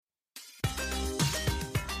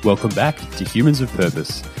Welcome back to Humans of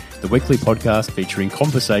Purpose, the weekly podcast featuring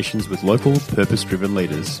conversations with local, purpose-driven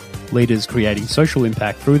leaders. Leaders creating social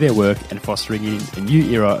impact through their work and fostering a new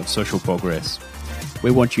era of social progress. We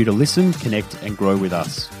want you to listen, connect, and grow with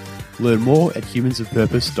us. Learn more at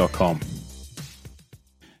humansofpurpose.com.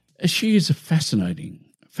 She is a fascinating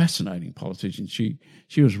politician. She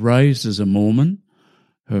was raised as a Mormon.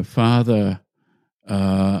 Her father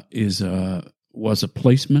was a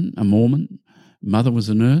policeman, a Mormon. Mother was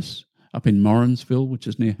a nurse up in Morrinsville, which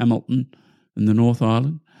is near Hamilton in the North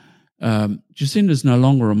Island. Jacinda's no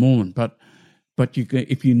longer a Mormon, but you can,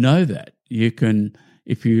 if you know that, you can,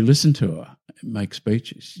 if you listen to her make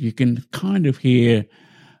speeches, you can kind of hear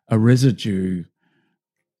a residue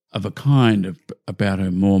of a kind of about her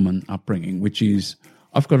Mormon upbringing, which is,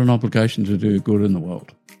 I've got an obligation to do good in the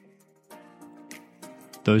world.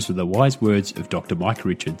 Those are the wise words of Dr. Mike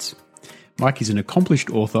Richards. Mike is an accomplished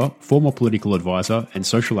author, former political advisor and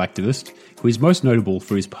social activist who is most notable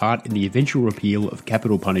for his part in the eventual repeal of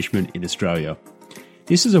capital punishment in Australia.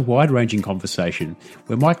 This is a wide-ranging conversation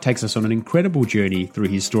where Mike takes us on an incredible journey through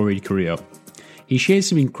his storied career. He shares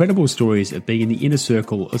some incredible stories of being in the inner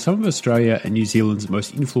circle of some of Australia and New Zealand's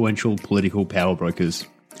most influential political power brokers.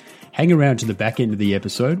 Hang around to the back end of the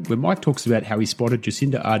episode where Mike talks about how he spotted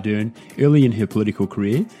Jacinda Ardern early in her political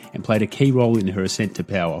career and played a key role in her ascent to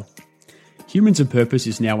power. Humans of Purpose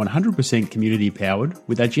is now 100% community-powered,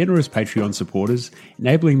 with our generous Patreon supporters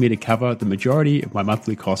enabling me to cover the majority of my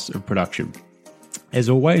monthly costs of production. As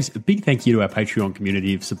always, a big thank you to our Patreon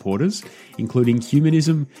community of supporters, including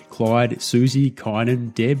Humanism, Clyde, Susie,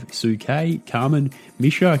 Kynan, Deb, Sue K, Carmen,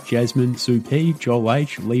 Misha, Jasmine, Sue P, Joel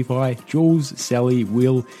H, Levi, Jules, Sally,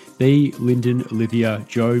 Will, B, Lyndon, Olivia,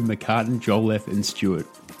 Joe, McCartan, Joel F and Stuart.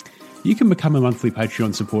 You can become a monthly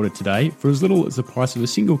Patreon supporter today for as little as the price of a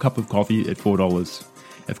single cup of coffee at $4.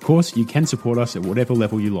 Of course, you can support us at whatever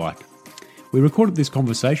level you like. We recorded this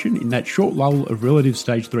conversation in that short lull of relative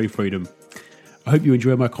Stage 3 freedom. I hope you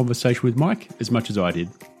enjoy my conversation with Mike as much as I did.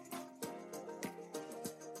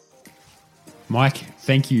 Mike,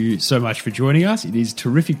 thank you so much for joining us. It is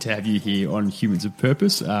terrific to have you here on Humans of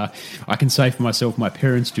Purpose. I can say for myself, my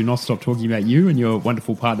parents do not stop talking about you and your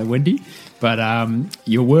wonderful partner, Wendy. But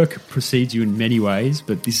your work precedes you in many ways,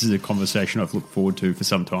 but this is a conversation I've looked forward to for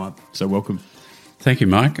some time. So welcome. Thank you,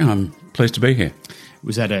 Mike. I'm pleased to be here. It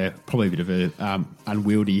was at probably a bit of a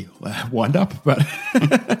unwieldy wind-up, but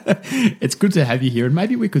it's good to have you here. And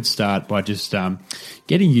maybe we could start by just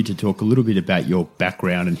getting you to talk a little bit about your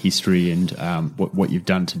background and history and what you've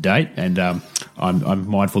done to date. And I'm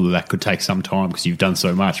mindful that could take some time because you've done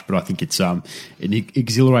so much, but I think it's an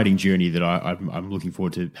exhilarating journey that I'm looking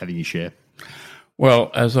forward to having you share. Well,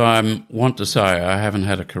 as I want to say, I haven't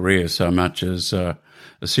had a career so much as a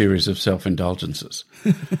series of self-indulgences.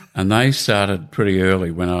 And they started pretty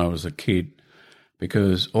early when I was a kid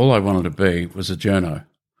because all I wanted to be was a journo.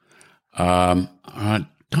 I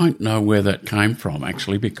don't know where that came from,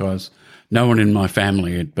 actually, because no one in my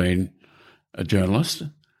family had been a journalist.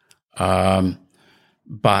 But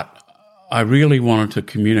I really wanted to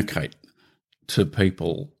communicate to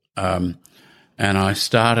people. And I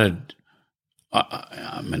started...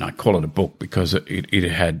 I call it a book because it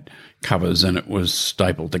had covers and it was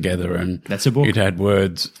stapled together and that's a book. It had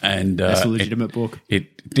words and that's a legitimate book.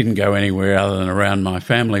 It didn't go anywhere other than around my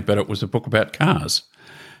family, but it was a book about cars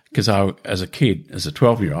because as a kid, as a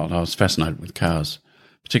 12-year-old, I was fascinated with cars,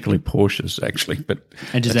 particularly Porsches, actually. But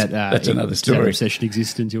that's another story. Does that obsession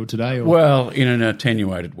exist until today? Or? Well, in an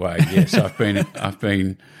attenuated way, yes. I've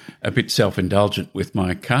been a bit self-indulgent with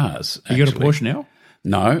my cars. You got a Porsche now?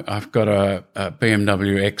 No, I've got a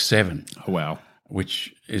BMW X7. Oh, wow.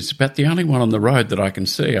 Which is about the only one on the road that I can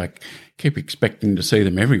see. I keep expecting to see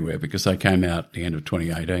them everywhere because they came out at the end of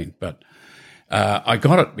 2018. But I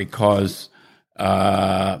got it because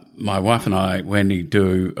my wife and I, Wendy,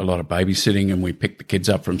 do a lot of babysitting and we pick the kids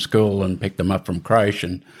up from school and pick them up from creche.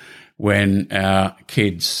 And when our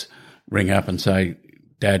kids ring up and say,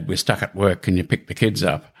 Dad, we're stuck at work, can you pick the kids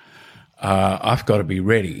up? I've got to be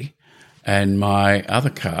ready. And my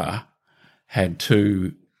other car had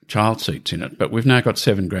 2 child seats in it, but we've now got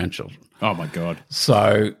 7 grandchildren. Oh, my God.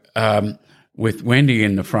 So with Wendy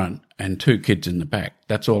in the front and 2 kids in the back,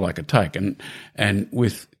 that's all I could take. And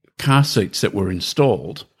with car seats that were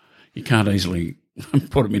installed, you can't easily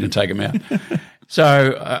put them in and take them out.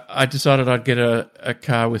 So I decided I'd get a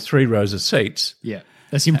car with 3 rows of seats. Yeah.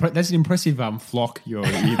 That's an impressive flock you're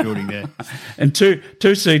building there. And two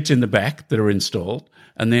seats in the back that are installed,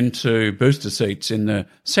 and then 2 booster seats in the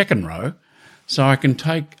second row. So I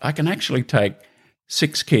can actually take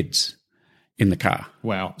 6 kids in the car.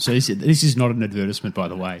 Wow. So this is not an advertisement, by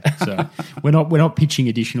the way. So we're not pitching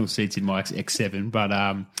additional seats in my X7, but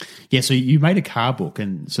so you made a car book,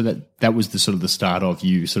 and so that was the sort of the start of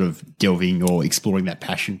you sort of delving or exploring that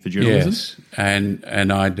passion for journalism. Yes,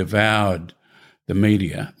 and I devoured the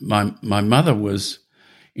media. My mother was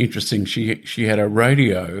interesting. She had a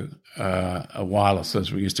radio, a wireless,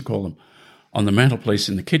 as we used to call them, on the mantelpiece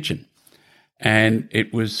in the kitchen, and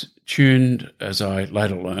it was tuned, as I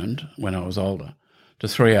later learned when I was older, to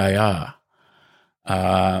 3AR,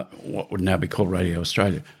 what would now be called Radio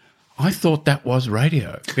Australia. I thought that was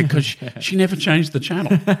radio because she never changed the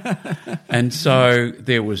channel. And so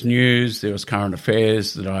there was news, there was current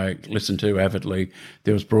affairs that I listened to avidly.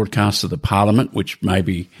 There was broadcasts of the Parliament, which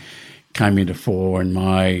maybe came into fore in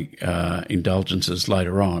my indulgences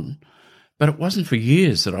later on. But it wasn't for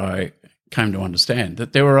years that I came to understand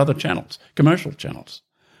that there were other channels, commercial channels,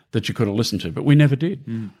 that you could have listened to, but we never did.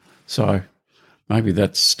 So maybe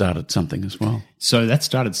that started something as well. So that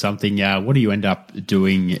started something. What do you end up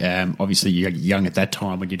doing? Obviously, you're young at that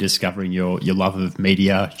time when you're discovering your love of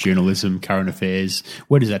media, journalism, current affairs.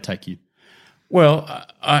 Where does that take you? Well,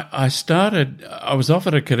 I was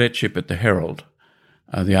offered a cadetship at the Herald,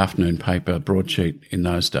 the afternoon paper, broadsheet in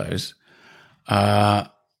those days. I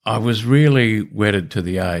was really wedded to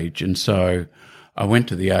the Age, and so I went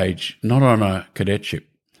to the Age not on a cadetship,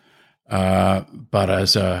 but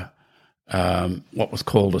as what was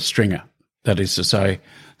called a stringer. That is to say,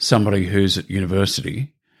 somebody who's at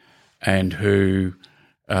university and who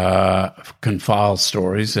can file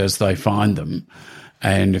stories as they find them,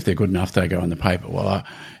 and if they're good enough, they go in the paper. Well,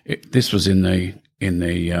 this was in the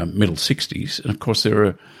middle 60s, and of course there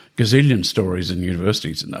were gazillion stories in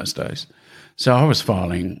universities in those days. So I was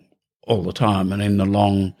filing all the time, and in the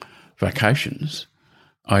long vacations,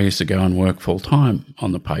 I used to go and work full-time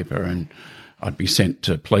on the paper, and I'd be sent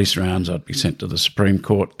to police rounds, I'd be sent to the Supreme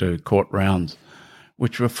Court to court rounds,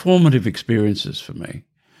 which were formative experiences for me,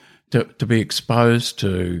 to be exposed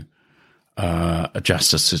to a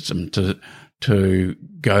justice system, to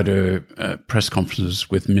go to press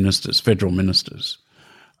conferences with ministers, federal ministers,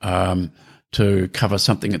 to cover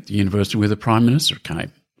something at the university where the Prime Minister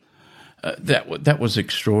came. That was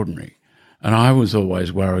extraordinary. And I was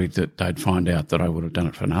always worried that they'd find out that I would have done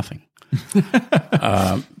it for nothing,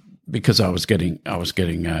 because I was getting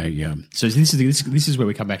a. So this is where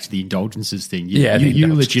we come back to the indulgences thing.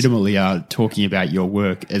 You legitimately are talking about your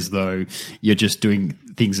work as though you're just doing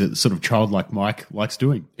things that sort of childlike Mike likes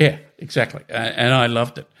doing. Yeah, exactly. And I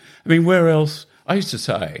loved it. I mean, where else? I used to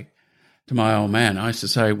say to my old man,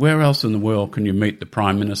 where else in the world can you meet the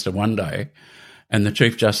Prime Minister one day and the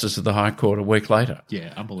Chief Justice of the High Court a week later?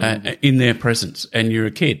 Yeah, unbelievable. In their presence, and you're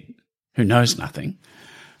a kid who knows nothing.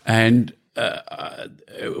 And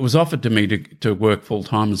it was offered to me to work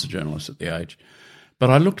full-time as a journalist at the Age. But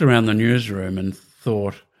I looked around the newsroom and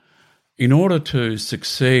thought, in order to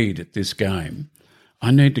succeed at this game,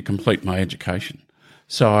 I need to complete my education.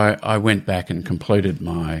 So I went back and completed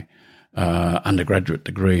my undergraduate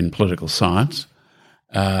degree in political science.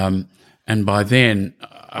 And by then,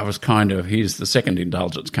 I was here's the second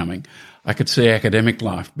indulgence coming. I could see academic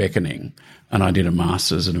life beckoning, and I did a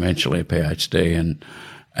master's and eventually a PhD,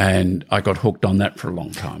 and I got hooked on that for a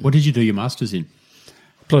long time. What did you do your master's in?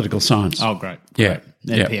 Political science. Oh, great. Yeah.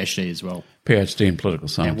 And PhD as well. PhD in political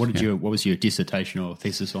science. And what was your dissertation or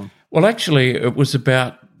thesis on? Well, actually, it was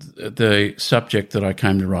about the subject that I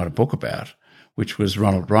came to write a book about, which was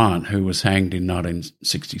Ronald Ryan, who was hanged in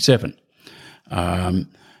 1967.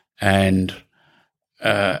 And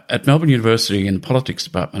at Melbourne University in the politics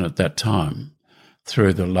department at that time,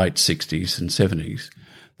 through the late 60s and 70s,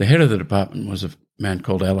 the head of the department was a man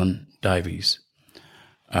called Alan Davies.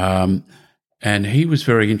 And he was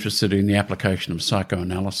very interested in the application of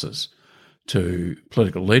psychoanalysis to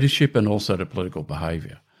political leadership and also to political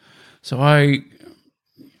behaviour. So I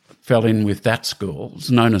fell in with that school. It's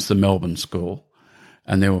known as the Melbourne School,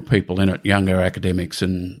 and there were people in it, younger academics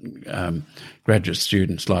and graduate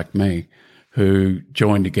students like me, who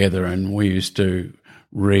joined together, and we used to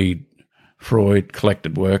read Freud,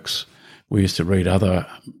 collected works. We used to read other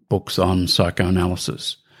books on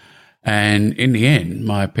psychoanalysis. And in the end,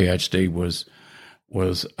 my PhD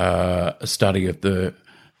was a study of the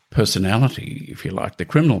personality, if you like, the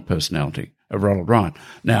criminal personality of Ronald Ryan.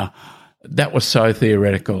 Now, that was so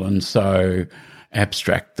theoretical and so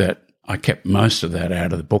abstract that I kept most of that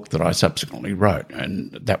out of the book that I subsequently wrote,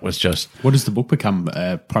 and that was just... What does the book become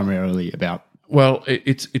primarily about? Well,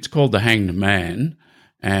 it's called The Hanged Man,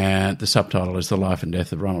 and the subtitle is The Life and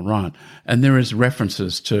Death of Ronald Ryan, and there is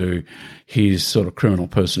references to his sort of criminal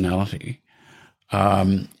personality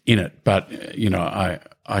in it. But,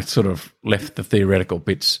 I sort of left the theoretical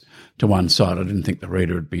bits to one side. I didn't think the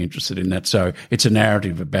reader would be interested in that. So it's a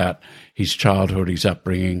narrative about his childhood, his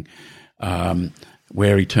upbringing,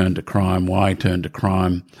 where he turned to crime, why he turned to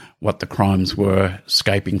crime, what the crimes were,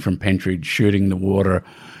 escaping from Pentridge, shooting the water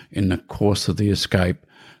in the course of the escape,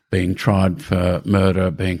 being tried for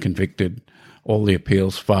murder, being convicted. All the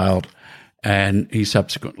appeals failed. And he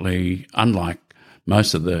subsequently, unlike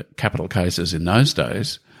most of the capital cases in those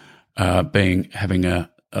days, having a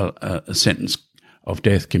sentence of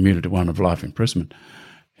death commuted to one of life imprisonment,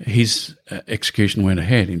 his execution went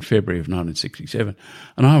ahead in February of 1967,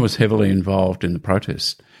 and I was heavily involved in the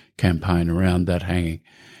protest campaign around that hanging.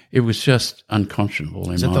 It was just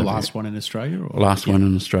unconscionable. Is that the last one in Australia? Or? Last one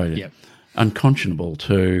in Australia. Yep. Unconscionable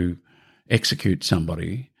to execute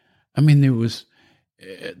somebody. I mean, there was,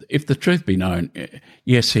 if the truth be known,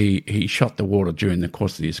 yes, he shot the water during the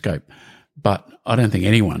course of the escape, but I don't think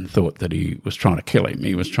anyone thought that he was trying to kill him.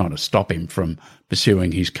 He was trying to stop him from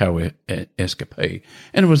pursuing his co-escapee.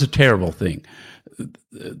 And it was a terrible thing.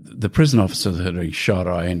 The prison officer that he shot,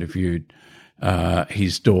 I interviewed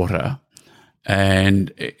his daughter,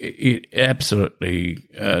 and it absolutely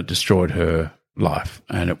destroyed her life,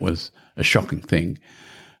 and it was a shocking thing.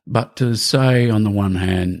 But to say, on the one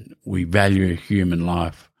hand, we value human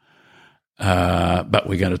life, but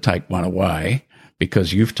we're going to take one away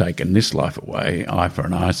because you've taken this life away, eye for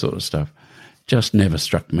an eye sort of stuff, just never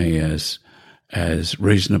struck me as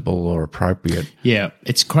reasonable or appropriate. Yeah,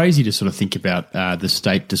 it's crazy to sort of think about the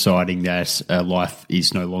state deciding that life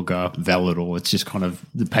is no longer valid, or it's just kind of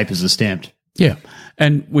the papers are stamped. Yeah,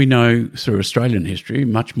 and we know through Australian history,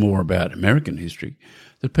 much more about American history,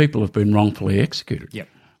 that people have been wrongfully executed. Yep.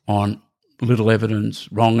 On little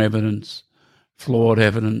evidence, wrong evidence, flawed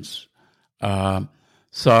evidence.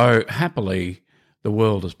 So happily, the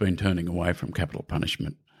world has been turning away from capital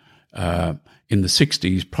punishment. In the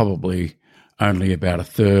 60s, probably only about a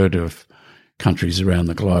third of countries around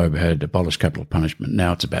the globe had abolished capital punishment.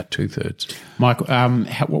 Now it's about 2/3. Mike,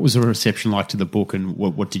 what was the reception like to the book, and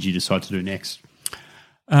what did you decide to do next?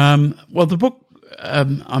 Well, the book,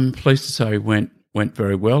 I'm pleased to say, went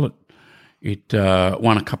very well. It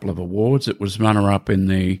won a couple of awards. It was runner-up in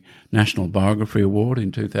the National Biography Award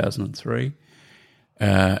in 2003.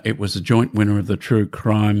 It was a joint winner of the True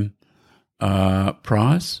Crime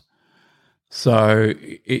Prize. So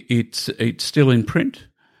it's still in print.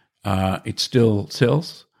 It still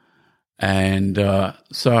sells. And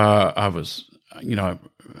so I was,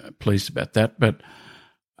 pleased about that. But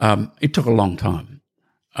it took a long time.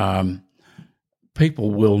 People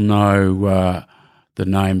will know the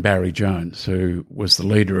name Barry Jones, who was the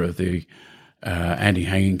leader of the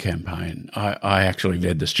anti-hanging campaign. I actually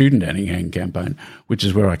led the student anti-hanging campaign, which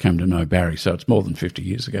is where I came to know Barry, so it's more than 50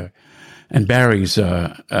 years ago. And Barry's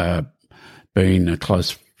been a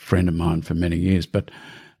close friend of mine for many years, but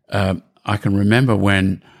I can remember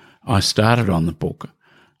when I started on the book,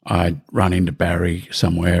 I'd run into Barry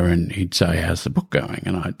somewhere and he'd say, "How's the book going?"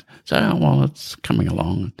 And I'd say, "Oh, well, it's coming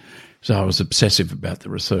along." So I was obsessive about the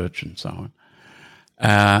research and so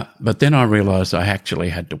on. But then I realised I actually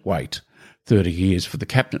had to wait 30 years for the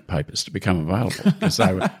cabinet papers to become available because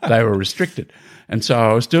they were restricted. And so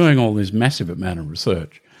I was doing all this massive amount of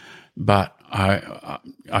research, but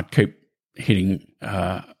I'd keep hitting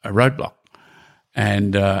a roadblock.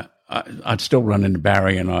 And I'd still run into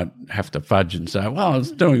Barry and I'd have to fudge and say, "Well, I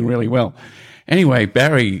was doing really well." Anyway,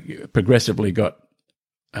 Barry progressively got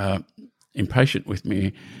impatient with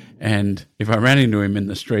me, and if I ran into him in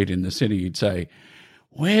the street in the city, he'd say,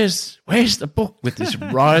 Where's the book, with this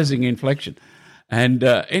rising inflection? And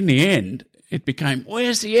in the end, it became,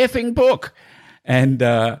 "Where's the effing book?" And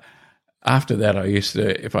after that, I used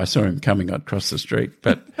to, if I saw him coming, I'd cross the street.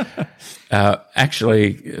 But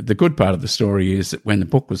actually, the good part of the story is that when the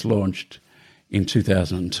book was launched in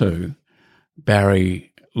 2002,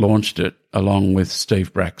 Barry launched it along with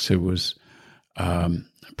Steve Bracks, who was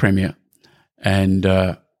Premier.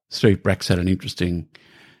 And Steve Bracks had an interesting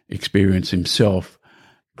experience himself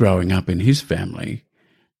growing up in his family,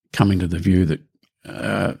 coming to the view that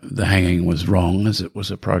the hanging was wrong as it was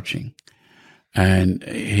approaching. And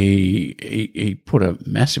he put a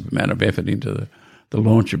massive amount of effort into the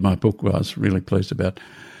launch of my book, which I was really pleased about.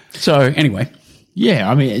 So anyway.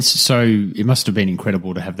 Yeah, I mean, it must have been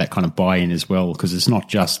incredible to have that kind of buy-in as well, because it's not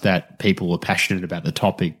just that people are passionate about the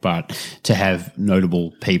topic, but to have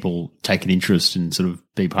notable people take an interest and sort of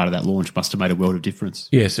be part of that launch must have made a world of difference.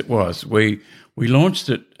 Yes, it was. We launched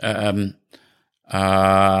it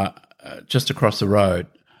just across the road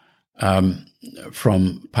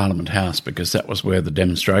from Parliament House, because that was where the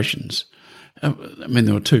demonstrations I mean,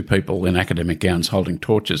 there were two people in academic gowns holding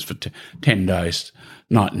torches for 10 days,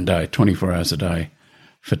 night and day, 24 hours a day,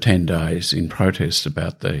 for 10 days in protest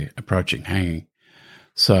about the approaching hanging.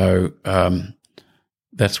 So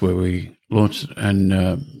that's where we launched it, and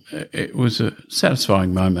it was a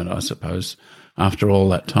satisfying moment, I suppose, after all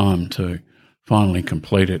that time to finally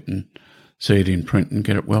complete it and see it in print and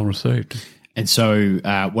get it well received. And so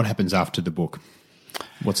what happens after the book?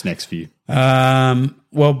 What's next for you?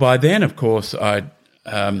 Well, by then, of course,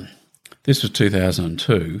 this was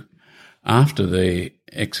 2002. After the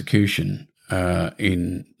execution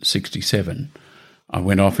in 1967, I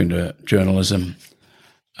went off into journalism.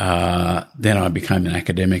 Then I became an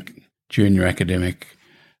academic, junior academic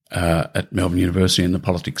at Melbourne University in the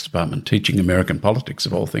politics department, teaching American politics,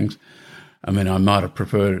 of all things. I mean, I might have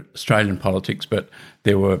preferred Australian politics, but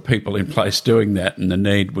there were people in place doing that, and the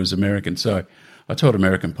need was American. So I taught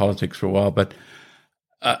American politics for a while, but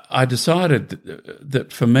I decided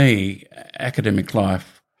that for me, academic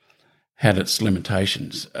life had its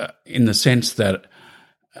limitations in the sense that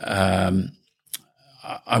I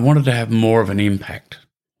wanted to have more of an impact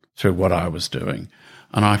through what I was doing.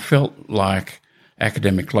 And I felt like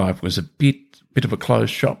academic life was a bit of a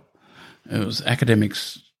closed shop. It was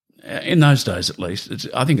academics, in those days at least.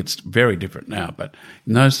 I think it's very different now, but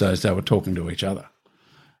in those days they were talking to each other.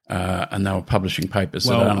 And they were publishing papers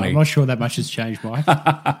well, that only... I'm not sure that much has changed, Mike.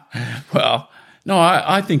 Well, no,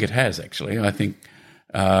 I think it has, actually. I think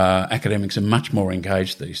academics are much more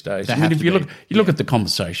engaged these days. They I mean, have if to you be. look at the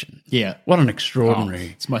conversation. Yeah. What an extraordinary...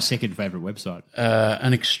 it's my second favourite website.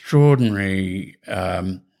 An extraordinary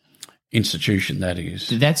institution that is.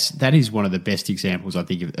 That is one of the best examples, I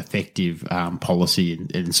think, of effective policy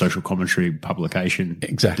and social commentary publication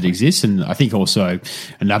that exists. And I think also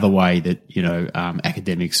another way that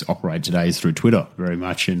academics operate today is through Twitter very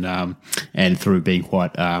much, and through being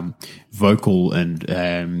quite vocal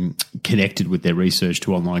and connected with their research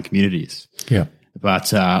to online communities. Yeah.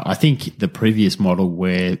 But I think the previous model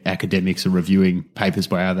where academics are reviewing papers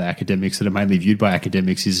by other academics that are mainly viewed by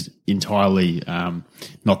academics is entirely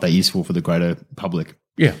not that useful for the greater public.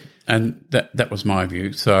 Yeah, and that was my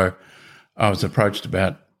view. So I was approached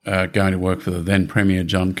about going to work for the then Premier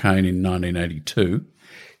John Cain in 1982.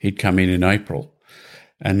 He'd come in April.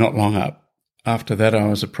 And not long after that, I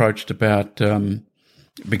was approached about,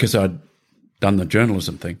 because I'd done the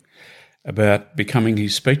journalism thing, about becoming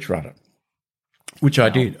his speechwriter. Which I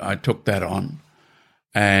did. I took that on,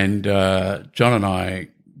 and John and I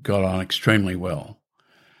got on extremely well,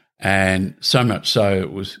 and so much so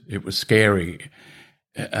it was scary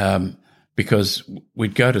because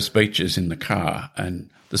we'd go to speeches in the car,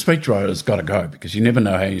 and the speechwriter's got to go because you never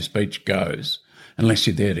know how your speech goes unless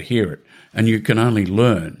you're there to hear it, and you can only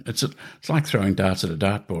learn. It's like throwing darts at a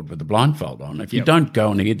dartboard with a blindfold on. If you don't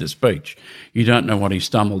go and hear the speech, you don't know what he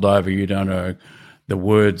stumbled over. You don't know the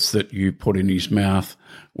words that you put in his mouth,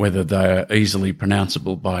 whether they're easily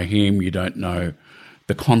pronounceable by him. You don't know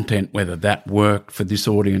the content, whether that worked for this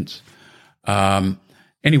audience.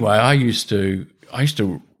 Anyway, I used to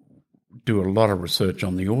do a lot of research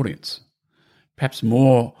on the audience, perhaps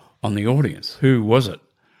more on the audience. Who was it,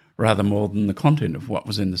 rather more than the content of what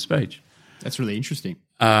was in the speech. That's really interesting.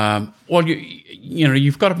 Well,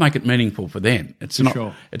 you've got to make it meaningful for them.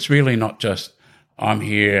 It's really not just I'm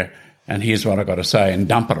here and here's what I've got to say and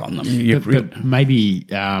dump it on them. But maybe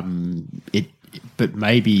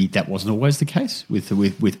maybe that wasn't always the case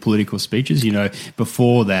with political speeches.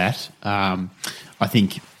 Before that, I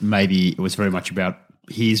think maybe it was very much about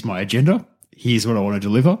here's my agenda, here's what I want to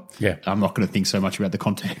deliver. Yeah, I'm not going to think so much about the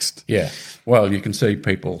context. Yeah, well, you can see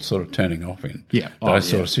people sort of turning off in those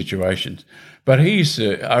sort of situations. But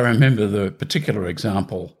I remember the particular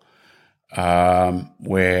example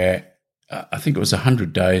where I think it was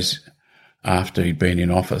 100 days after he'd been in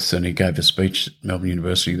office, and he gave a speech at Melbourne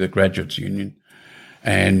University, the Graduates Union,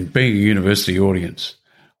 and being a university audience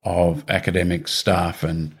of academics, staff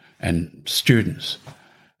and students,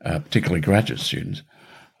 particularly graduate students,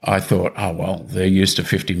 I thought, oh, well, they're used to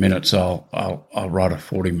 50 minutes. I'll write a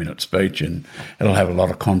 40-minute speech, and it'll have a lot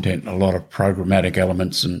of content, a lot of programmatic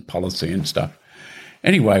elements and policy and stuff.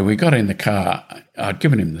 Anyway, we got in the car. I'd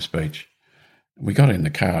given him the speech. We got in the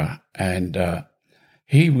car, and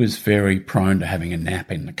he was very prone to having a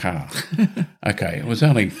nap in the car. Okay, it was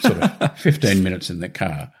only sort of 15 minutes in the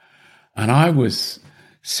car. And I was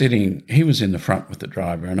sitting, he was in the front with the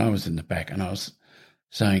driver, and I was in the back, and I was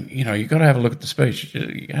saying, you've got to have a look at the speech.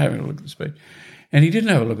 You have a look at the speech. And he didn't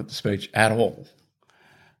have a look at the speech at all.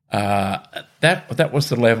 That was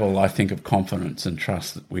the level, I think, of confidence and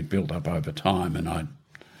trust that we'd built up over time. And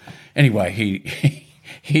anyway,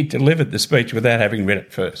 he delivered the speech without having read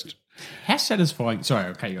it first. How satisfying? Sorry,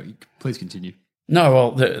 okay, please continue. No,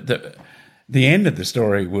 well, the end of the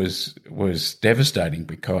story was devastating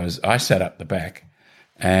because I sat up the back,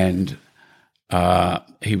 and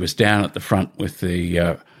he was down at the front with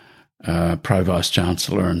the Pro Vice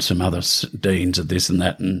Chancellor and some other deans of this and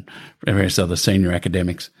that and various other senior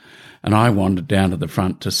academics. And I wandered down to the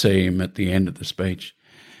front to see him at the end of the speech.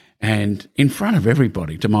 And in front of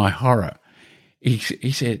everybody, to my horror, he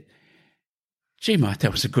said, "Gee, Mike,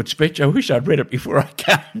 that was a good speech. I wish I'd read it before I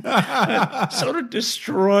came." It sort of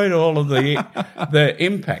destroyed all of the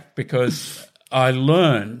impact, because I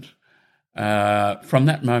learned from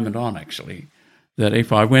that moment on, actually, that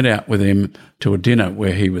if I went out with him to a dinner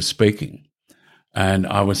where he was speaking and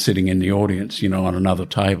I was sitting in the audience, on another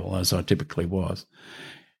table, as I typically was,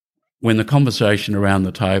 when the conversation around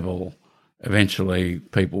the table, eventually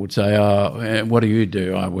people would say, "Oh, what do you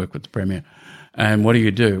do?" "I work with the Premier." "And what do you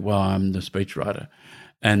do?" "Well, I'm the speechwriter."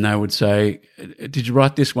 And they would say, "Did you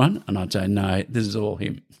write this one?" And I'd say, "No, this is all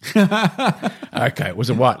him." Okay, it was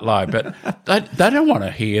a white lie, but they don't want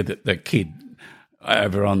to hear that the kid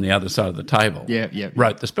over on the other side of the table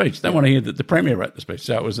wrote the speech. They want to hear that the Premier wrote the speech.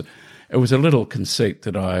 So it was a little conceit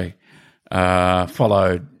that I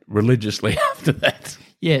followed religiously after that.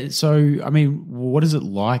 Yeah, so, I mean, what is it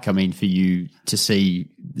like, for you to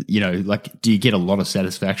see, do you get a lot of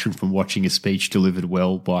satisfaction from watching a speech delivered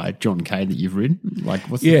well by John Kay that you've written? Like,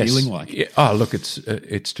 what's the feeling like? Yeah. Oh, look,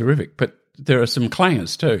 it's terrific. But there are some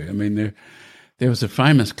clangers too. I mean, there was a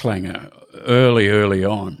famous clanger early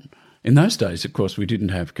on. In those days, of course, we didn't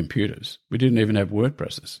have computers. We didn't even have word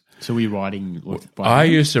presses. So were you writing by I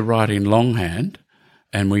hand? used to write in longhand,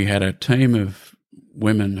 and we had a team of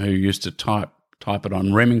women who used to type it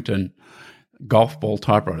on Remington golf ball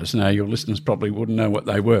typewriters. Now, your listeners probably wouldn't know what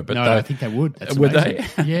they were, but I think they would. That's would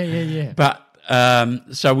amazing. they? Yeah. But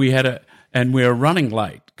so we had and we were running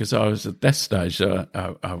late because I was at that stage.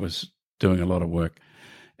 I was doing a lot of work,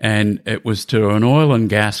 and it was to an oil and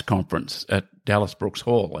gas conference at Dallas Brooks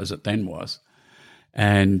Hall, as it then was,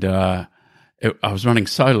 and I was running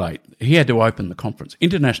so late. He had to open the conference,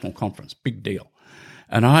 international conference, big deal,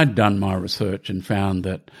 and I'd done my research and found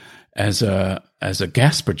that as a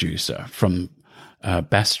gas producer from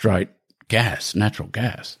Bass Strait gas, natural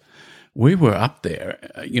gas, we were up there,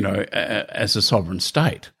 as a sovereign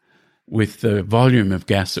state with the volume of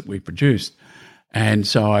gas that we produced. And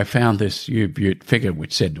so I found this U-Butte figure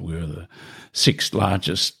which said we were the 6th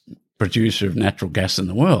largest producer of natural gas in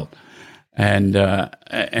the world. And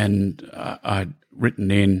I'd written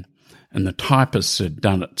in, and the typists had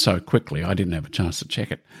done it so quickly I didn't have a chance to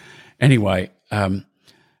check it. Anyway,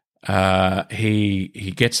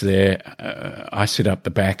 he gets there. I sit up the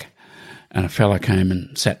back, and a fella came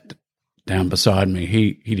and sat down beside me.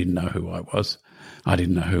 He didn't know who I was. I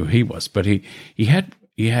didn't know who he was, but he had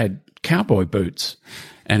cowboy boots,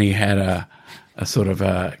 and he had a sort of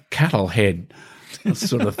a cattle head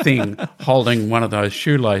sort of thing holding one of those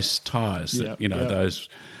shoelace ties that those.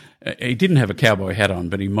 He didn't have a cowboy hat on,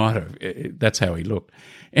 but he might have. That's how he looked.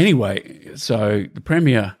 Anyway, so the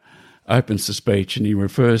Premier opens the speech and he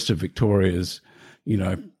refers to Victoria's,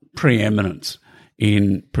 preeminence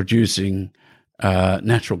in producing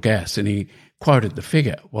natural gas, and he quoted the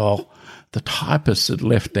figure. Well, the typist had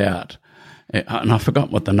left out, and I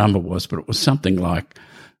forgot what the number was, but it was something like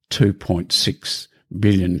 2.6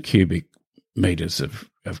 billion cubic metres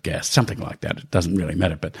of gas, something like that. It doesn't really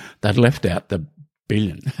matter, but they'd left out the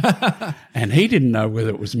billion. And he didn't know whether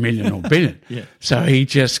it was million or billion. Yeah. So he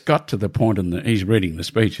just got to the point, and he's reading the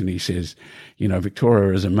speech, and he says,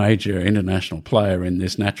 Victoria is a major international player in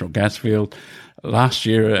this natural gas field. Last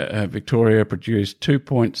year, Victoria produced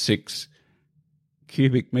 2.6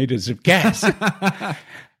 cubic metres of gas,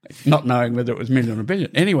 not knowing whether it was million or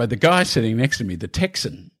billion. Anyway, the guy sitting next to me, the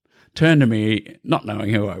Texan, turned to me, not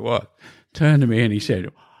knowing who I was, turned to me and he said,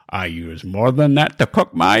 "I use more than that to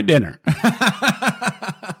cook my dinner."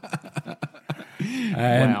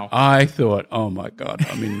 And wow. I thought, oh, my God,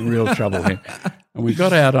 I'm in real trouble here. And we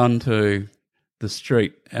got out onto the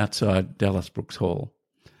street outside Dallas Brooks Hall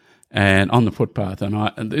and on the footpath,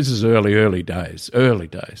 and this is early days,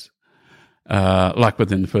 like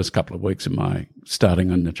within the first couple of weeks of my starting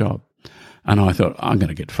on the job. And I thought, I'm going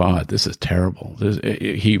to get fired. This is terrible.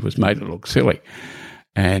 He was made to look silly.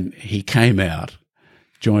 And he came out,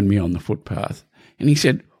 joined me on the footpath, and he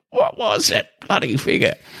said, "What was that bloody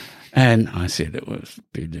figure?" And I said, "It was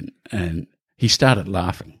billion." And he started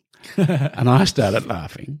laughing. And I started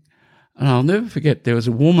laughing. And I'll never forget, there was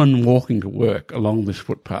a woman walking to work along this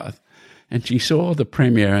footpath, and she saw the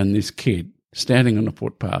Premier and this kid standing on the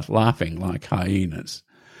footpath laughing like hyenas.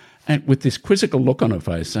 and with this quizzical look on her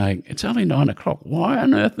face saying, "It's only 9 o'clock. Why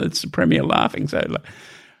on earth is the Premier laughing so loud?"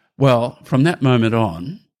 Well, from that moment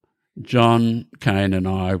on, John Cain and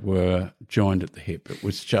I were joined at the hip. It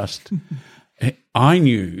was just, I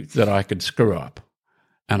knew that I could screw up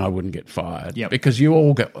and I wouldn't get fired. Yep. Because you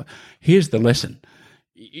all go, here's the lesson.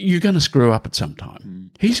 You're going to screw up at some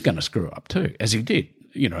time. He's going to screw up too, as he did.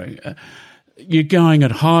 You know, you're going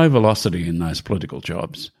at high velocity in those political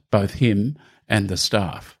jobs, both him and the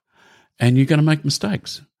staff, and you're going to make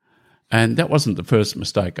mistakes. And that wasn't the first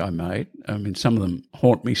mistake I made. I mean, some of them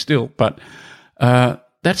haunt me still, but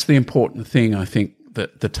that's the important thing, I think,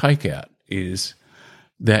 that the takeout is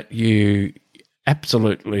that you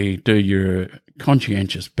absolutely do your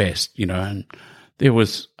conscientious best, you know, and there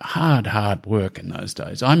was hard work in those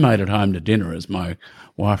days. I made it home to dinner, as my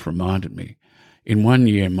wife reminded me. In 1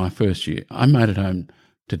 year, in my first year, I made it home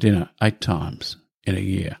to dinner 8 times in a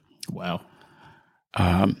year. Wow.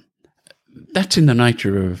 That's in the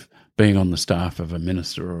nature of being on the staff of a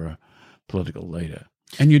minister or a political leader.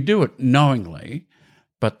 And you do it knowingly,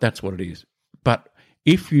 but that's what it is. But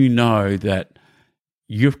if you know that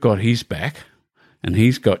you've got his back and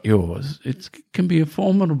he's got yours, it can be a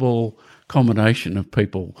formidable combination of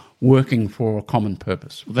people working for a common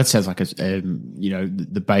purpose. Well, that sounds like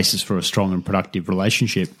the basis for a strong and productive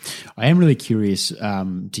relationship. I am really curious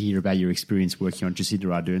to hear about your experience working on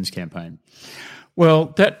Jacinda Ardern's campaign.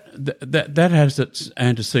 Well, that has its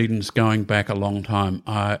antecedents going back a long time.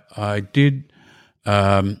 I did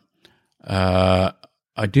a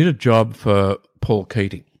job for Paul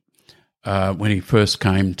Keating when he first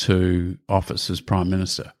came to office as Prime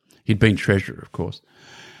Minister. He'd been Treasurer, of course.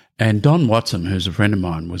 And Don Watson, who's a friend of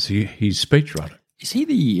mine, was his speechwriter. Is he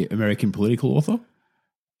the American political author?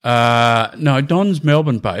 No, Don's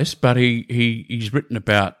Melbourne-based, but he's written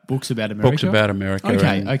about books about America.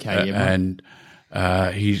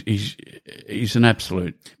 He's an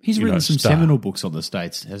absolute. He's written some star. seminal books on the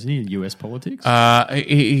States, hasn't he? In US politics.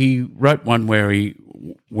 He wrote one where he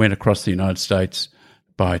went across the United States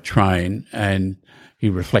by train, and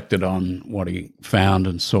he reflected on what he found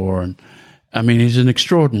and saw. And I mean, he's an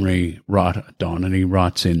extraordinary writer, Don, and he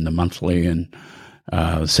writes in the Monthly and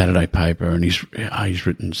the Saturday paper, and he's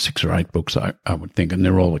written 6 or 8 books, I would think, and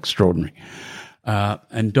they're all extraordinary.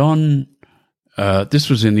 And Don, this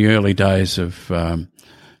was in the early days of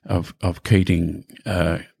Keating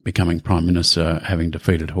becoming Prime Minister, having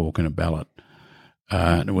defeated Hawke in a ballot.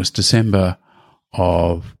 And it was December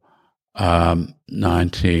of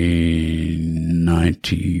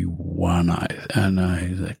 1991,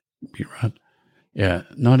 is that be right? Yeah,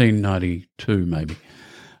 1992 maybe.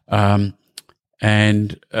 And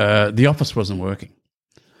the office wasn't working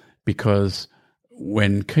because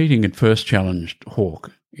when Keating had first challenged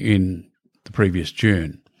Hawke in the previous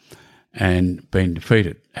June and been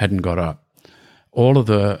defeated, hadn't got up, all of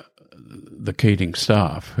the Keating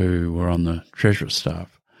staff who were on the Treasurer's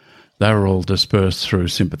staff, they were all dispersed through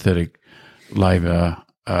sympathetic Labor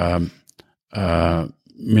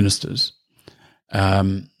ministers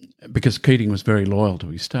because Keating was very loyal to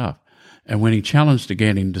his staff. And when he challenged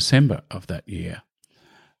again in December of that year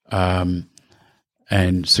and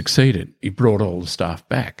succeeded, he brought all the staff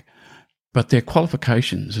back. But their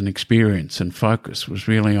qualifications and experience and focus was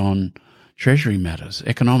really on Treasury matters,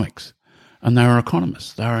 economics. And they were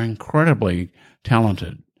economists. They were an incredibly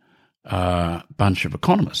talented bunch of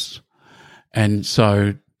economists. And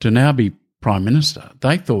so to now be Prime Minister,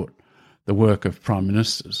 they thought the work of Prime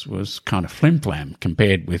Ministers was kind of flim-flam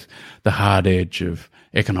compared with the hard edge of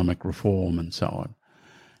economic reform and so on.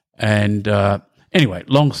 And anyway,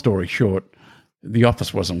 long story short, the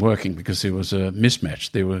office wasn't working because there was a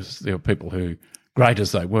mismatch. There were people who, great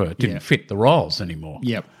as they were, didn't fit the roles anymore.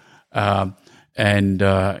 Yep. And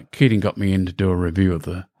Keating got me in to do a review of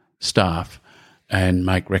the staff and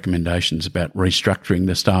make recommendations about restructuring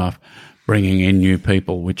the staff, bringing in new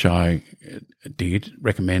people, which I did,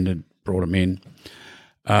 recommended, brought them in.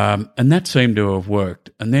 And that seemed to have worked.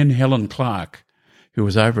 And then Helen Clark, who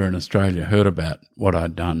was over in Australia, heard about what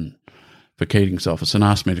I'd done for Keating's office and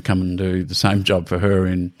asked me to come and do the same job for her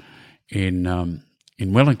in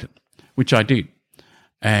Wellington, which I did.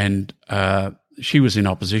 And she was in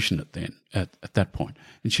opposition at that point,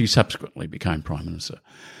 and she subsequently became Prime Minister.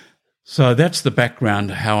 So that's the background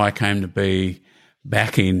to how I came to be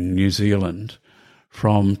back in New Zealand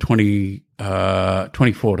from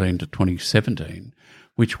 2014 to 2017,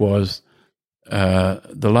 which was the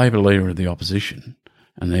Labor leader of the opposition,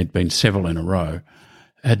 and there'd been several in a row,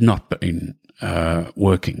 had not been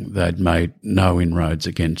working. They'd made no inroads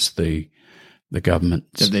against the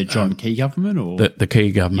government. The John Key government? Or The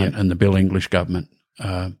Key government and the Bill English government,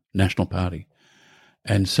 National Party.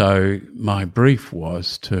 And so my brief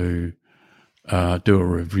was to do a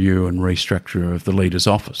review and restructure of the leader's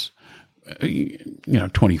office.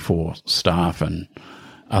 24 staff and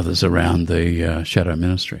others around the shadow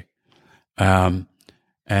ministry. And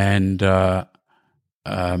the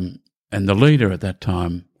leader at that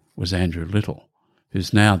time was Andrew Little,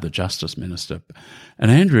 who's now the Justice Minister.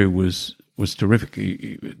 And Andrew was terrific,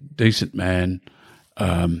 decent man,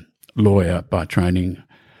 lawyer by training,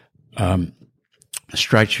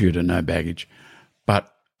 straight shooter, no baggage,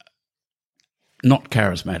 but not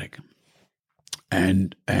charismatic.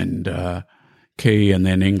 And Key and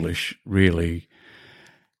then English really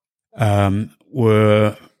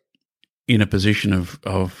were in a position of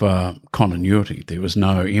continuity. There was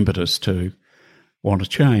no impetus to want to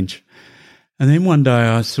change. And then one day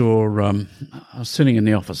I was sitting in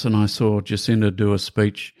the office and I saw Jacinda do a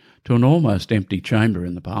speech to an almost empty chamber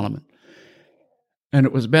in the Parliament. And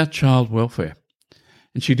it was about child welfare.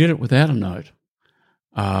 And she did it without a note.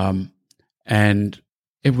 And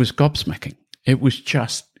it was gobsmacking. It was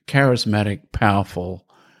just charismatic, powerful,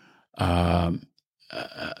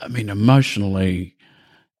 emotionally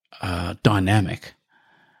dynamic.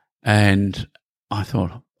 And I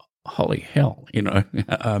thought, holy hell,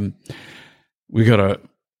 we got to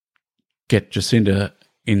get Jacinda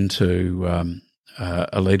into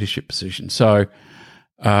a leadership position. So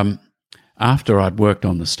after I'd worked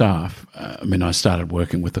on the staff, I started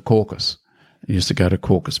working with the caucus. I used to go to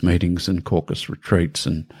caucus meetings and caucus retreats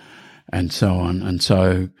and so on. And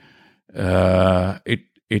so it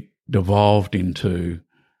devolved into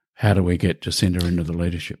how do we get Jacinda into the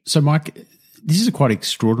leadership. So, Mike, this is quite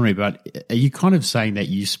extraordinary, but are you kind of saying that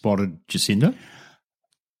you spotted Jacinda?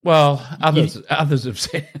 Well, others have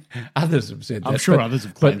said that. I'm sure others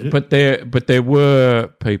have claimed it. But there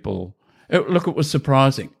were people. Look, it was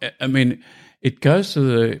surprising. It goes to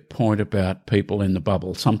the point about people in the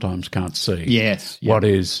bubble sometimes can't see what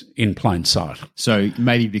is in plain sight. So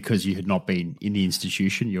maybe because you had not been in the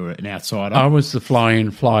institution, you're an outsider. I was the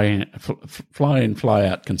fly-in,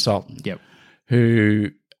 fly-out consultant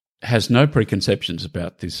who has no preconceptions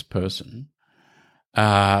about this person,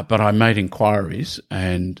 but I made inquiries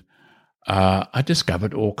and I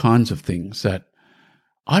discovered all kinds of things that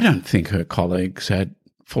I don't think her colleagues had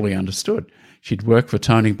fully understood. She'd worked for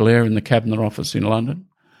Tony Blair in the Cabinet Office in London.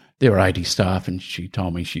 There were 80 staff and she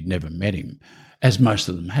told me she'd never met him, as most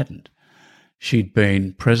of them hadn't. She'd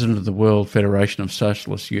been president of the World Federation of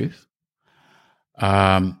Socialist Youth.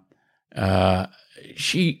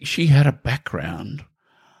 She had a background.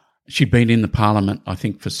 She'd been in the Parliament, I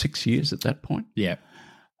think, for 6 years at that point. Yeah.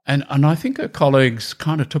 And I think her colleagues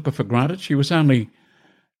kind of took her for granted. She's only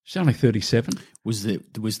 37. Was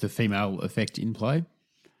the female effect in play?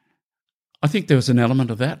 I think there was an element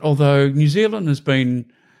of that, although New Zealand has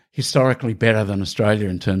been historically better than Australia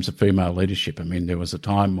in terms of female leadership. There was a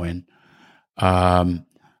time when the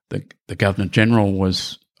Governor-General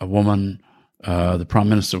was a woman, the Prime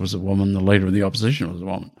Minister was a woman, the Leader of the Opposition was a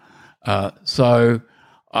woman. So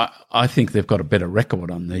I think they've got a better record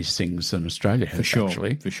on these things than Australia has,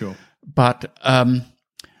 actually. For sure. But I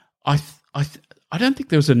don't think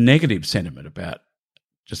there was a negative sentiment about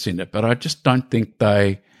Jacinda, but I just don't think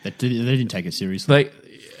they didn't take it seriously.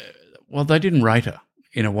 They didn't rate her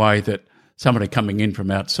in a way that somebody coming in from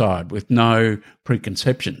outside with no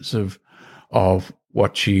preconceptions of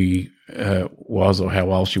what she was or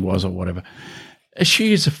how old she was or whatever.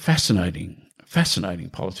 She is a fascinating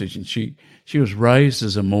politician. She was raised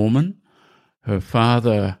as a Mormon. Her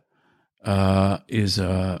father was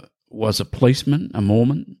a policeman, a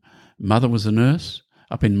Mormon. Mother was a nurse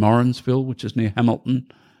up in Morrinsville, which is near Hamilton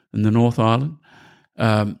in the North Island.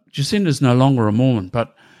 Jacinda's no longer a Mormon,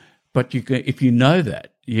 but you can, if you know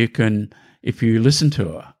that, you can, if you listen to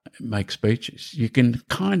her make speeches, you can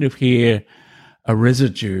kind of hear a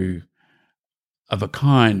residue of a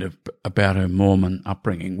kind of about her Mormon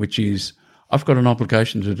upbringing, which is, I've got an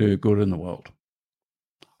obligation to do good in the world.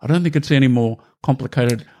 I don't think it's any more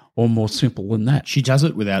complicated or more simple than that. She does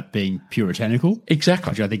it without being puritanical. Exactly.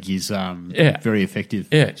 Which I think is very effective.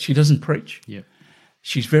 Yeah, she doesn't preach. Yeah.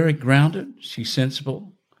 She's very grounded. She's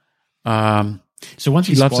sensible. So once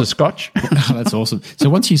she loves a scotch. That's awesome. So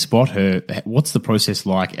once you spot her, what's the process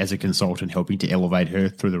like as a consultant helping to elevate her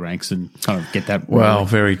through the ranks and kind of get that? Well,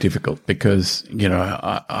 very difficult because,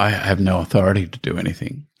 I have no authority to do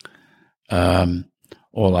anything.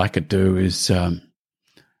 All I could do is,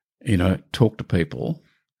 talk to people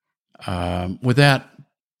without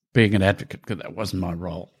being an advocate, because that wasn't my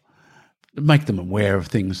role. Make them aware of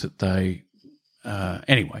things that they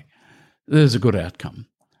anyway, there's a good outcome.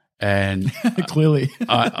 And clearly,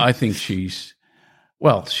 I think she's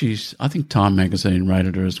Well, I think Time magazine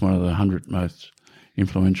rated her as one of the 100 most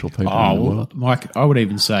influential people in the world. Mike, I would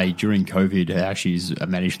even say during COVID, how she's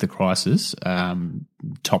managed the crisis,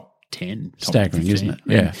 top 10. Top Staggering, 15. isn't it?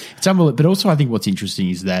 Yeah. It's unbelievable. But also I think what's interesting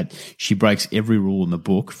is that she breaks every rule in the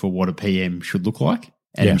book for what a PM should look like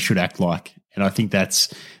and should act like. And I think that's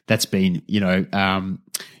been,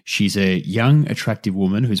 she's a young, attractive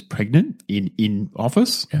woman who's pregnant in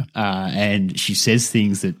office, and she says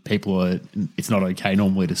things that it's not okay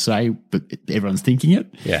normally to say, but everyone's thinking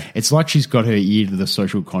it. Yeah. It's like she's got her ear to the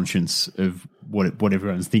social conscience of what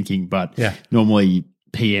everyone's thinking, but normally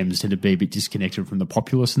PMs tend to be a bit disconnected from the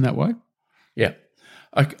populace in that way. Yeah,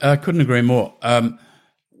 I couldn't agree more.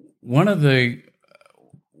 One of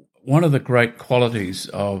the great qualities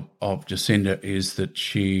of Jacinda is that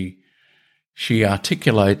she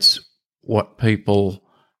articulates what people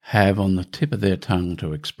have on the tip of their tongue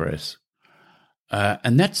to express,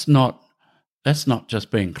 and that's not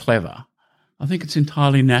just being clever. I think it's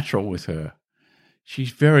entirely natural with her.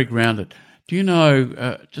 She's very grounded. Do you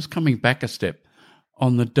know? Just coming back a step,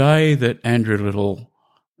 on the day that Andrew Little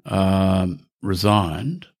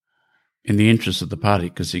resigned, in the interest of the party,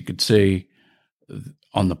 because he could see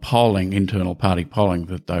on the polling, internal party polling,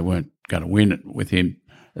 that they weren't going to win it with him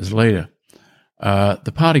as leader.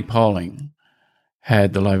 The party polling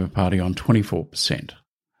had the Labor Party on 24%.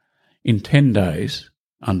 In 10 days,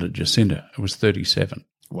 under Jacinda, it was 37.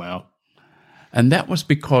 Wow. And that was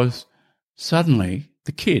because suddenly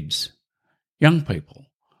the kids, young people,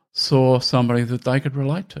 saw somebody that they could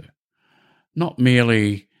relate to, not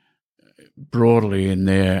merely broadly in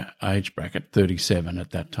their age bracket, 37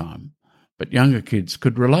 at that time, but younger kids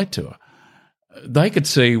could relate to her. They could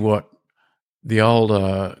see what the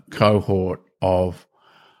older cohort of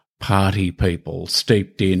party people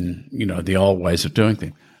steeped in, the old ways of doing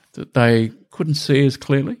things, that they couldn't see as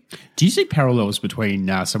clearly. Do you see parallels between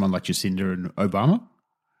someone like Jacinda and Obama?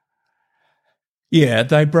 Yeah,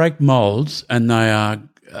 they break moulds and they are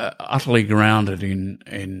utterly grounded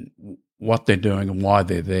in what they're doing and why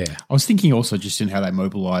they're there. I was thinking also just in how they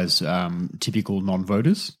mobilise typical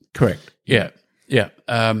non-voters. Correct. Yeah.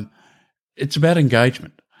 It's about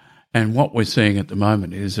engagement. And what we're seeing at the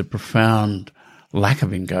moment is a profound lack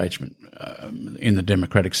of engagement in the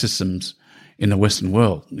democratic systems in the Western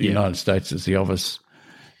world. The United States is the obvious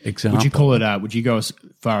example. Would you call it, would you go as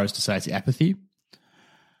far as to say it's apathy?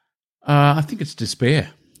 I think it's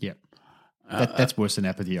despair. Yeah. That's worse than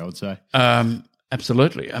apathy, I would say.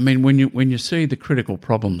 Absolutely. I mean, when you see the critical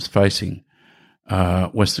problems facing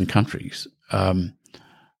Western countries,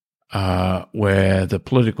 where the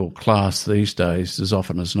political class these days, as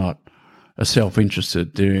often as not, are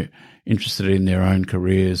self-interested. They're interested in their own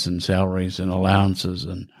careers and salaries and allowances,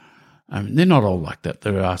 and they're not all like that.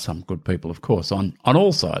 There are some good people, of course, on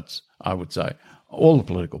all sides, I would say, all the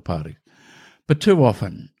political parties. But too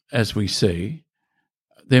often, as we see,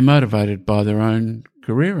 they're motivated by their own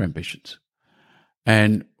career ambitions.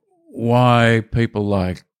 And why people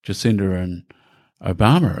like Jacinda and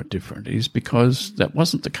Obama are different is because that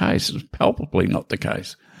wasn't the case. It was palpably not the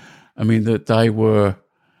case. I mean, that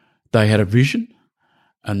they had a vision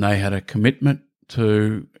and they had a commitment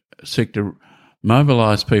to seek to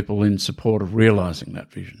mobilise people in support of realising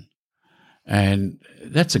that vision. And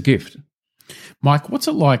that's a gift. Mike, what's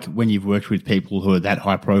it like when you've worked with people who are that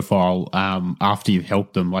high profile after you've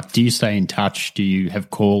helped them? Like, do you stay in touch? Do you have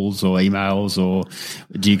calls or emails, or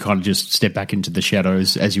do you kind of just step back into the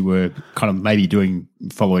shadows as you were kind of maybe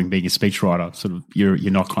following being a speechwriter? Sort of,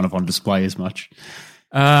 you're not kind of on display as much.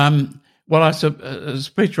 Well,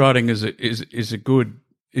 speechwriting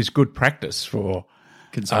is good practice for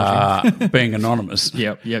consulting, being anonymous.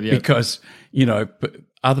 Yep. Because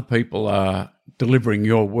other people are delivering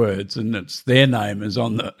your words, and it's their name is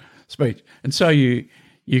on the speech, and so you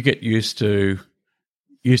get used to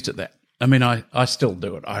that. I mean, I still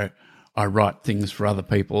do it. I write things for other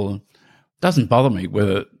people. It doesn't bother me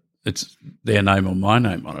whether it's their name or my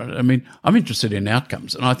name on it. I mean, I'm interested in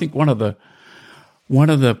outcomes, and I think one of the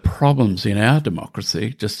problems in our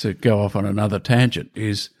democracy, just to go off on another tangent,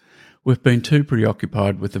 is we've been too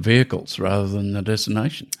preoccupied with the vehicles rather than the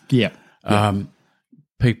destination. Yeah.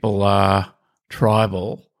 People are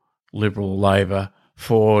tribal, Liberal, Labor,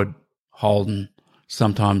 Ford, Holden.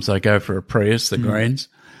 Sometimes they go for a Prius, the Greens,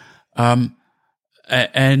 and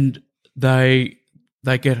they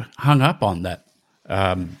get hung up on that.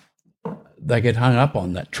 They get hung up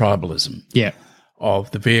on that tribalism. Yeah.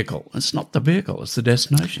 of the vehicle. It's not the vehicle, it's the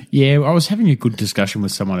destination. Yeah, I was having a good discussion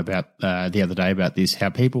with someone about the other day about this, how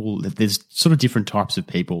there's sort of different types of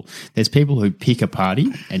people. There's people who pick a party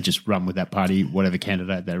and just run with that party, whatever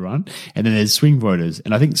candidate they run. And then there's swing voters.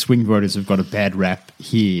 And I think swing voters have got a bad rap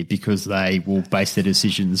here because they will base their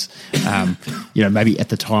decisions, maybe at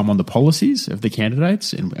the time on the policies of the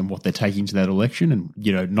candidates and what they're taking to that election and,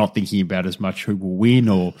 not thinking about as much who will win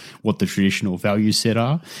or what the traditional value set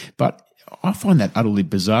are. But I find that utterly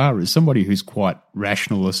bizarre as somebody who's quite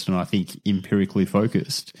rationalist and I think empirically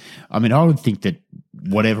focused. I mean, I would think that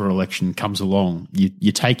whatever election comes along,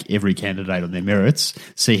 you take every candidate on their merits,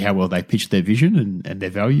 see how well they pitch their vision and their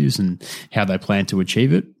values and how they plan to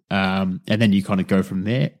achieve it, and then you kind of go from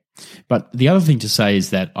there. But the other thing to say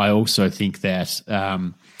is that I also think that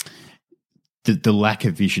the lack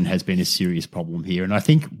of vision has been a serious problem here. And I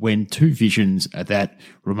think when two visions are that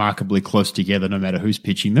remarkably close together, no matter who's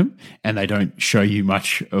pitching them, and they don't show you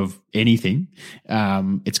much of anything,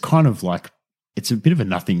 it's kind of like it's a bit of a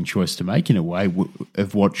nothing choice to make in a way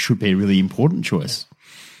of what should be a really important choice.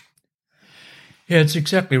 Yeah, it's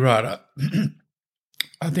exactly right.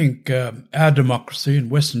 I think our democracy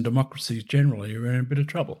and Western democracies generally are in a bit of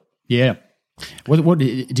trouble. Yeah. What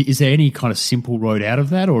is there any kind of simple road out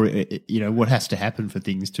of that, or what has to happen for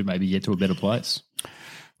things to maybe get to a better place?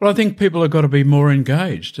 Well, I think people have got to be more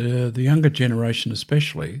engaged. The younger generation,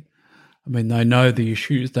 especially. I mean, they know the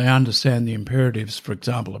issues, they understand the imperatives, for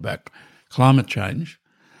example, about climate change.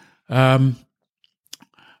 But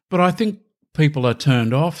I think people are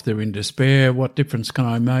turned off. They're in despair. What difference can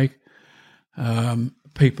I make?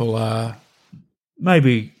 People are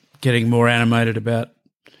maybe getting more animated about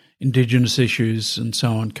Indigenous issues and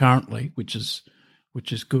so on currently, which is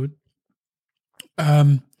good.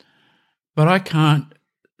 But I can't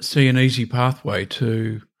see an easy pathway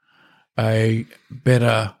to a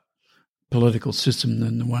better political system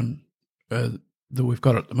than the one that we've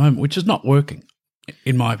got at the moment, which is not working,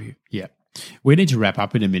 in my view. Yeah. We need to wrap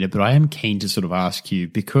up in a minute, but I am keen to sort of ask you,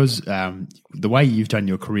 because the way you've done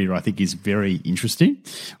your career, I think, is very interesting.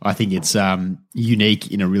 I think it's unique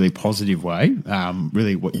in a really positive way,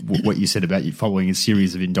 really what you said about you following a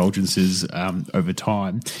series of indulgences over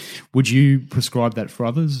time. Would you prescribe that for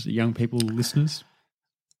others, young people, listeners?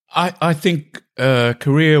 I think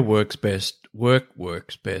career works best, work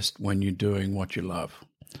works best when you're doing what you love.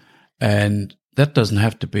 And that doesn't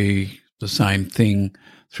have to be the same thing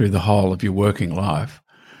through the whole of your working life.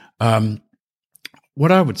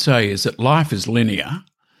 What I would say is that life is linear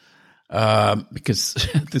because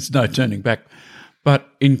there's no turning back. But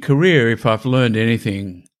in career, if I've learned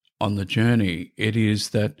anything on the journey, it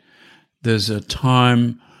is that there's a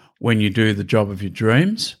time when you do the job of your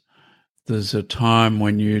dreams. There's a time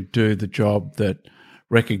when you do the job that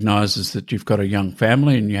recognises that you've got a young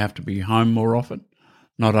family and you have to be home more often,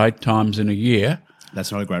 not 8 times in a year.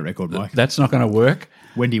 That's not a great record, Mike. That's not going to work.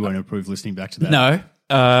 Wendy won't approve listening back to that.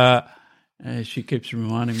 No. She keeps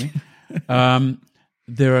reminding me.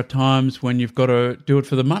 There are times when you've got to do it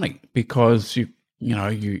for the money because you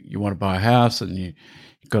want to buy a house and you've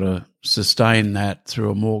got to sustain that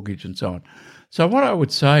through a mortgage and so on. So what I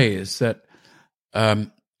would say is that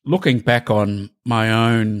looking back on my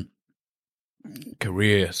own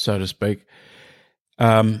career, so to speak,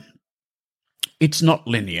 it's not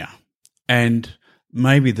linear. And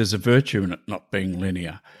maybe there's a virtue in it not being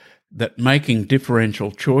linear, that making differential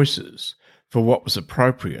choices for what was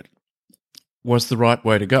appropriate was the right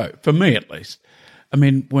way to go, for me at least. I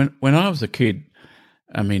mean, when I was a kid,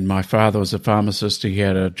 my father was a pharmacist. He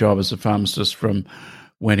had a job as a pharmacist from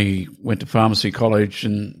when he went to pharmacy college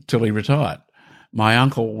until he retired. My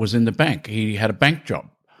uncle was in the bank. He had a bank job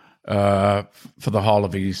for the whole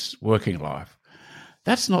of his working life.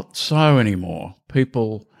 That's not so anymore.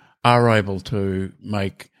 People are able to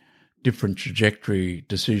make different trajectory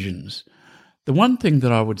decisions. The one thing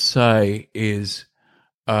that I would say is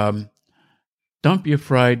don't be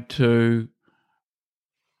afraid to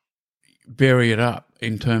vary it up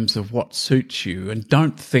in terms of what suits you, and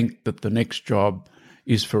don't think that the next job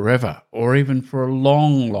is forever or even for a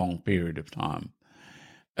long, long period of time.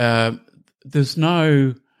 There's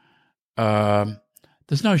no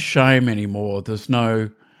shame anymore. There's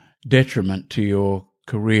no detriment to your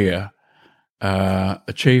career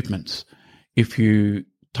achievements if you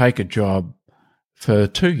take a job for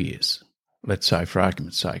 2 years, let's say, for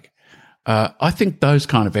argument's sake. I think those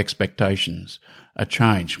kind of expectations are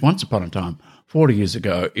changed. Once upon a time, 40 years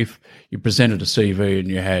ago, if you presented a CV and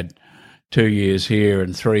you had 2 years here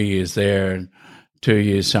and 3 years there and 2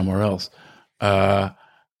 years somewhere else,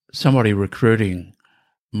 somebody recruiting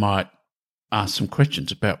might ask some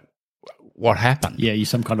questions about what happened. Yeah, you're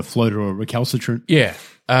some kind of floater or recalcitrant. Yeah.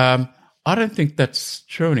 I don't think that's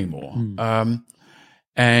true anymore.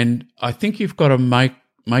 And I think you've got to make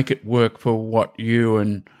it work for what you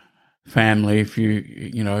and family, if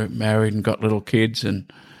you married and got little kids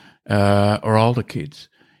and or older kids,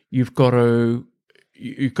 you've got to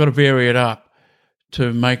vary it up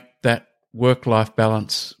to make that work-life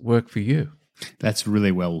balance work for you. That's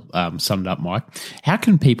really well summed up, Mike. How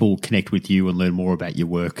can people connect with you and learn more about your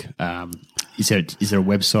work? Is there a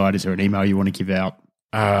website? Is there an email you want to give out?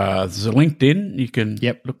 There's a LinkedIn. You can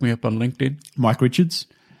look me up on LinkedIn. Mike Richards?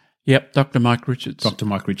 Yep, Dr. Mike Richards. Dr.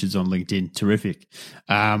 Mike Richards on LinkedIn. Terrific.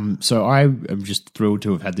 So I am just thrilled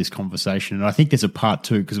to have had this conversation, and I think there's a part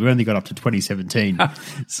 2 because we only got up to 2017.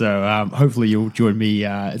 So hopefully you'll join me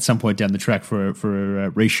at some point down the track for a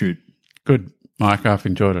reshoot. Good, Mike. I've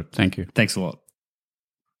enjoyed it. Thank you. Thanks a lot.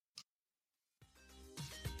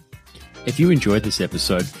 If you enjoyed this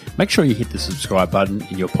episode, make sure you hit the subscribe button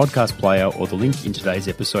in your podcast player or the link in today's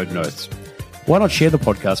episode notes. Why not share the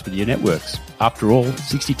podcast with your networks? After all,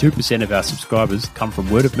 62% of our subscribers come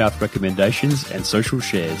from word-of-mouth recommendations and social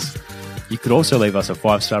shares. You could also leave us a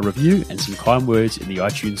 5-star review and some kind words in the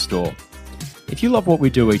iTunes store. If you love what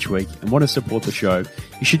we do each week and want to support the show,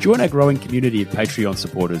 you should join our growing community of Patreon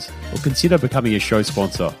supporters or consider becoming a show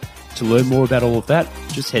sponsor. To learn more about all of that,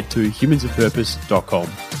 just head to humansofpurpose.com.